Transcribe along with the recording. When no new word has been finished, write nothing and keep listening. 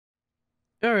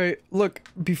Alright, look,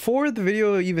 before the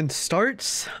video even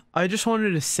starts, I just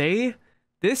wanted to say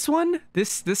this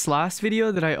last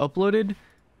video that I uploaded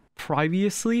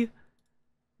previously,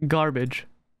 garbage.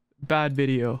 Bad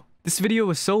video. This video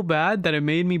was so bad that it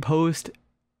made me post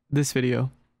this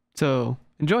video. So,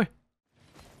 enjoy.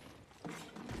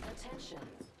 Attention.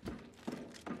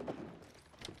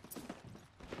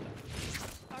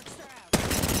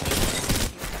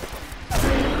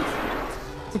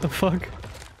 What the fuck?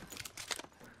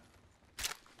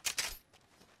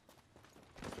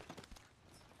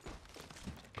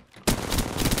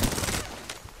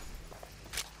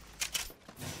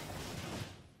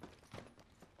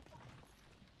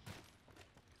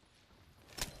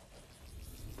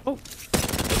 Oh.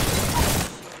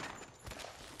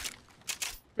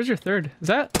 Where's your third? Is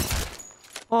that?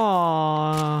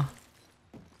 Aww.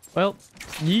 Well,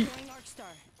 yeet.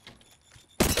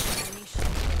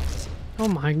 Oh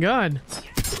my god.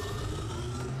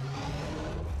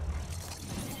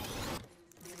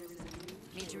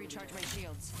 Need to recharge my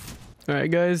shields.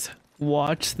 Alright guys,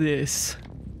 watch this.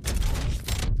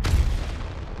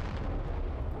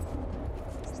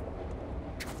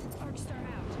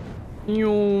 See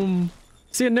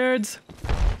you, nerds.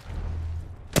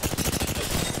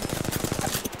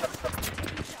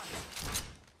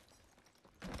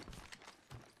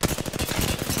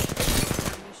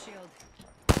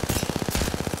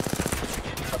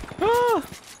 Ah!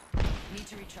 Need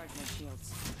to recharge my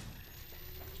shields.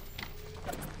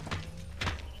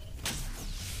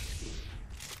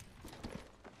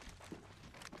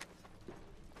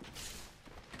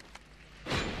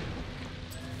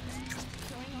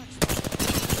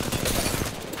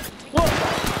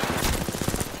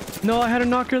 No, I had a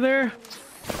knocker there.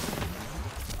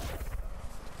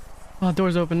 Oh,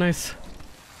 door's open. Nice.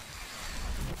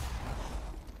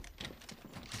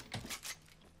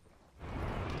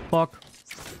 Fuck.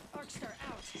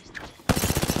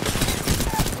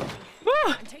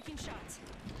 Ah! I'm taking shots.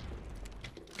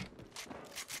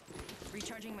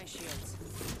 Recharging my shields.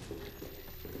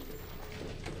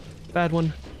 Bad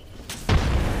one.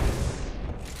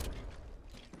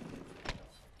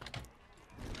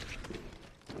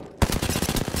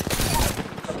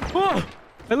 Oh!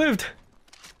 I lived!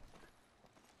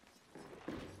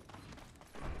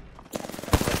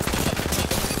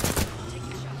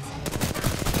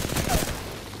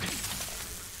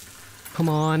 Come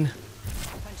on.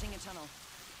 Punching a tunnel.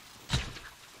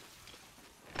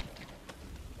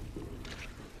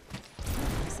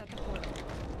 Set the portal.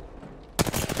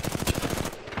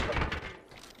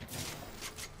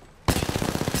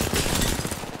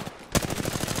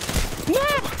 No!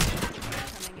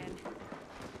 Coming in.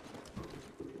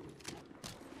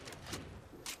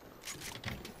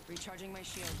 Recharging my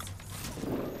shields.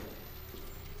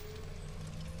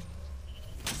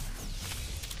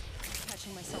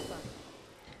 Catching myself up.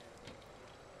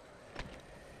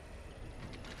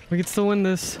 We can still win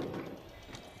this.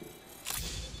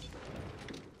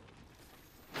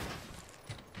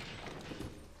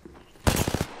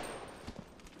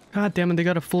 God damn it, they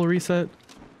got a full reset.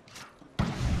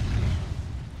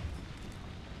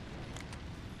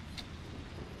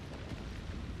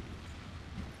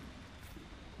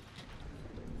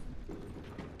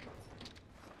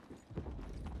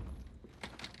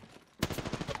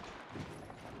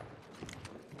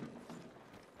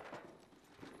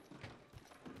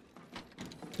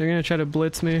 They're gonna try to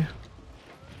blitz me.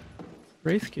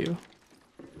 Wraith Q.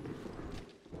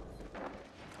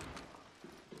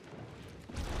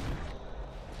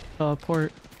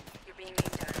 Port. You're being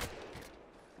aimed at.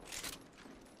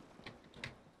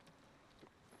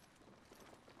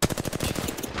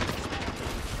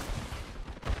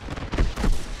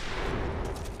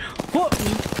 What?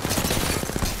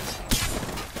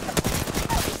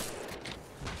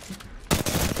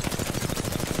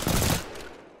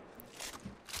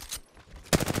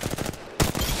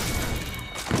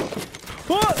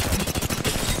 What?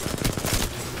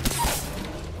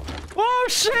 Oh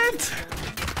shit!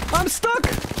 I'm stuck!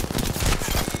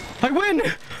 I win!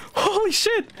 Holy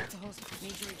shit!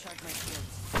 Need to recharge my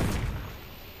shields.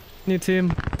 New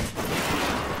team.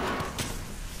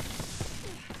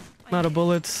 I'm out of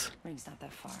bullets. Ring's not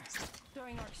that far.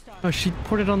 Throwing arc star. Oh, she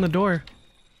poured it on the door.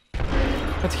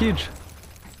 That's huge.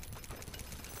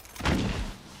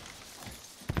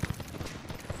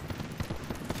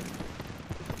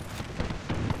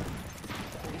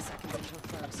 30 seconds until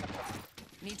close.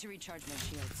 Need to recharge my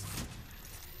shields.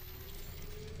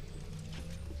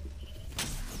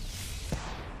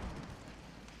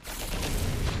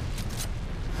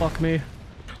 Fuck me.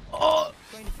 Oh!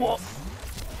 Whoa.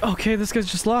 Okay, this guy's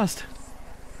just lost.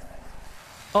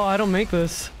 Oh, I don't make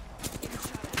this. Give it a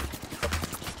shot.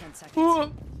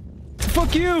 Whoa.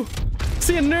 Fuck you!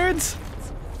 See ya, nerds!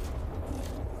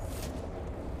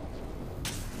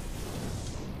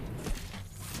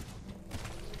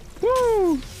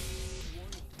 Woo!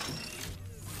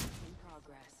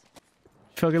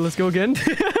 Fuck it, let's go again.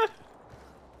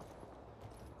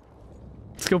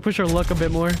 Let's go push our luck a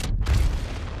bit more.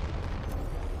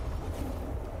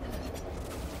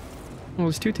 Oh,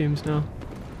 there's 2 teams now.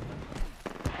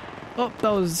 Oh, that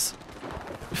was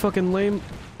fucking lame.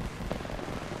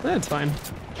 That's fine.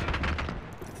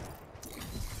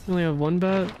 We only have 1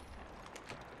 bat.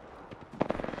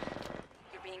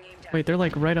 Wait, they're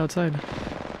like right outside.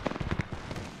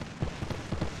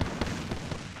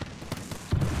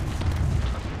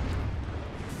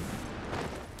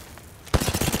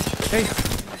 Hey!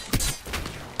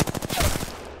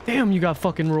 Damn, you got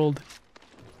fucking rolled.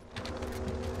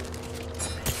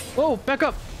 Whoa, back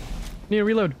up! Need to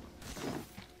reload.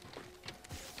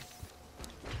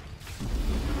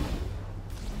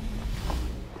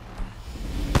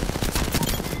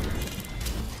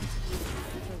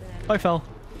 I fell.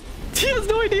 He has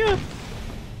no idea!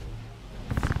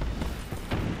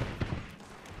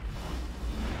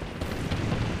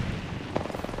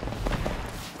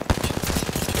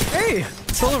 Hey!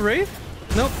 Solo Wraith?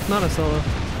 Nope, not a solo.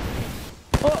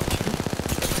 Oh!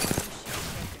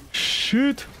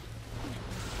 Shit!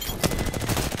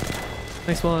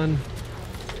 Nice one.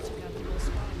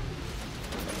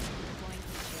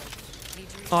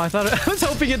 Oh, I thought I was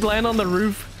hoping it'd land on the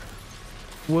roof.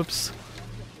 Whoops.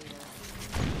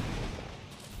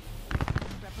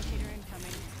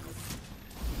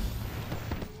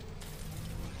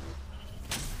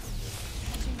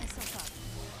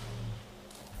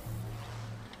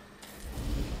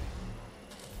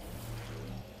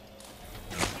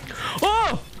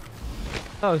 Oh!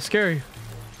 That was scary.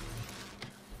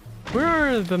 Where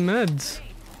are the meds?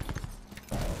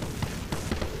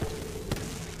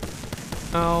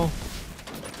 Ow.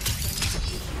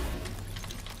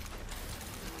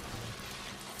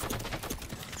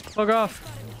 Fuck off.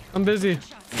 I'm busy.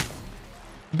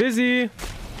 Busy.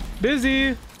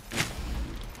 Busy.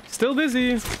 Still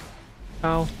busy.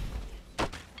 Ow.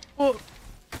 Oh.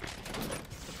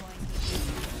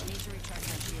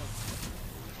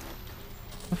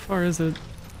 How far is it?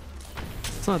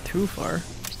 It's not too far.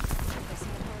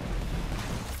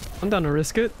 I'm down to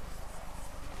risk it.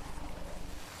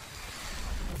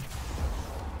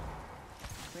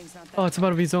 Oh, it's about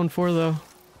to be zone 4 though.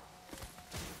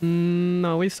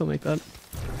 No, we still make that.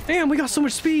 Damn, we got so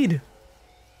much speed!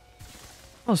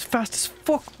 That was fast as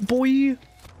fuck, boy!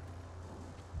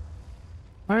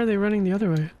 Why are they running the other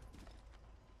way?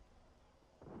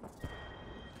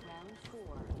 Round 4.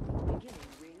 Beginning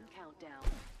ring countdown.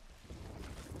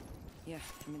 Yeah,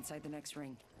 I'm inside the next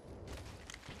ring.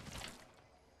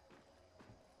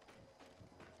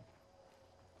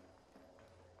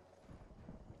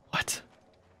 What?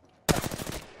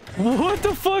 What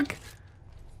the fuck?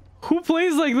 Who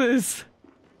plays like this?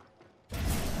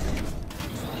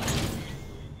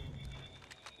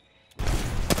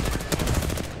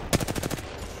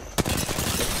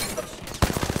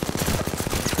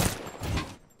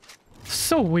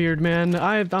 So weird, man.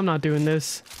 I'm not doing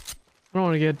this. I don't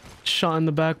want to get shot in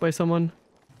the back by someone.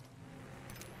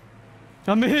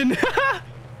 I'm in.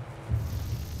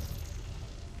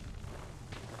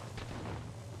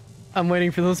 I'm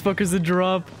waiting for those fuckers to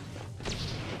drop.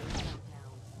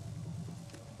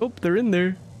 Oh, they're in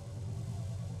there.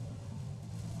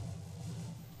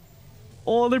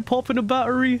 Oh, they're popping a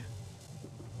battery.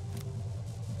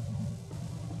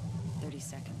 30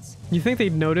 seconds. You think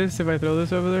they'd notice if I throw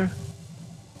this over there?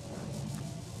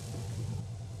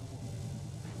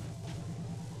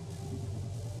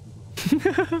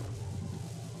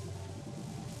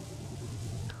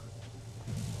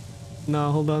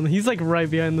 No, hold on. He's like right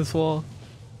behind this wall.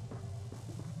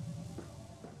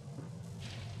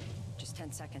 Just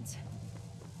 10 seconds.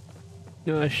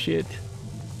 Oh shit.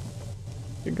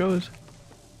 Here it goes.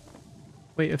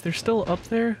 Wait, if they're still up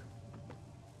there?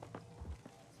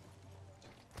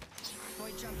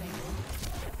 Void jumping.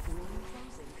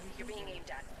 You're being aimed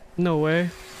at. No way.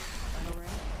 Final ring.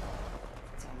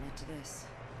 It's all led to this.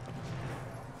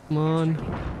 Come on.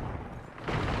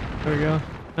 There we go.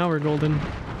 Now we're golden.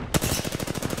 Frag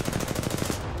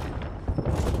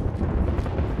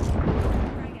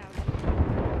out.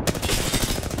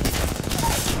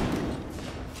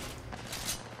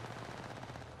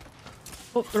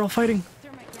 Oh, they're all fighting.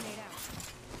 Thermite grenade out.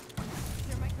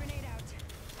 Thermite grenade out.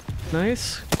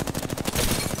 Nice.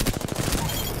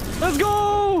 Let's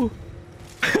go!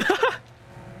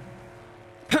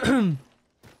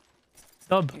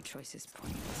 Dub. Your choice is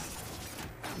pointless.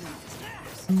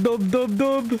 Dub dub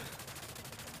dub.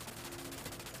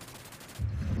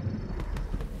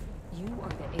 You are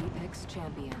the Apex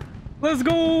champion. Let's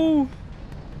go.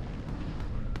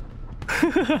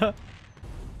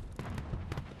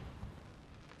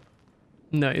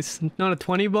 Nice. Not a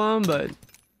 20 bomb, but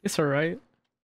it's alright.